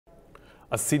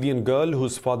A Syrian girl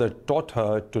whose father taught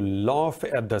her to laugh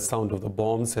at the sound of the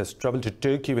bombs has traveled to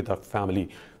Turkey with her family.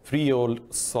 3-year-old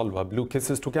Salwa blew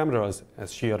kisses to cameras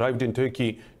as she arrived in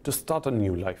Turkey to start a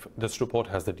new life. This report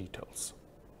has the details.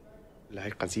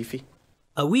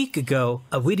 A week ago,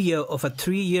 a video of a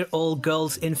 3-year-old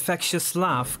girl's infectious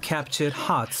laugh captured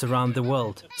hearts around the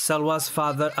world. Salwa's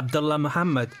father, Abdullah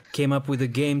Muhammad, came up with a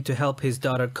game to help his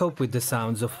daughter cope with the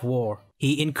sounds of war.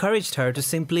 He encouraged her to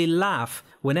simply laugh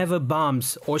whenever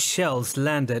bombs or shells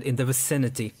landed in the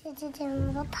vicinity.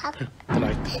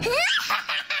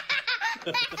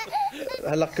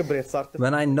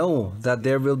 When I know that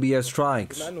there will be a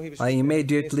strike, I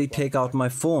immediately take out my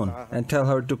phone and tell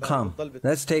her to come.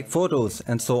 Let's take photos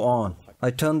and so on. I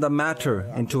turn the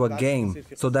matter into a game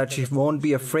so that she won't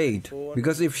be afraid.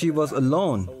 Because if she was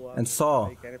alone and saw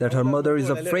that her mother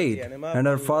is afraid and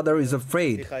her father is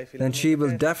afraid, then she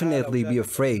will definitely be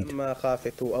afraid.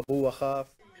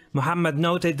 Muhammad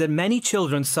noted that many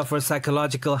children suffer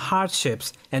psychological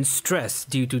hardships and stress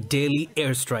due to daily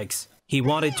airstrikes. He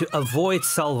wanted to avoid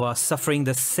Salwa suffering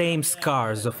the same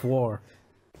scars of war.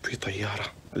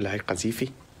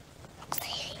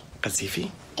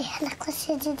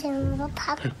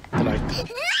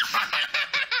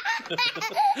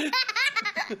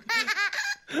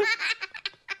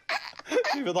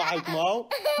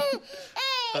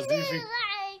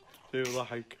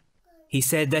 He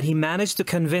said that he managed to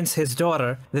convince his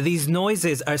daughter that these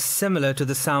noises are similar to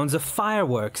the sounds of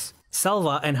fireworks.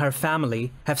 Salwa and her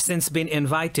family have since been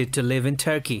invited to live in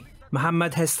Turkey.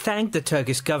 Muhammad has thanked the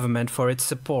Turkish government for its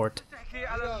support.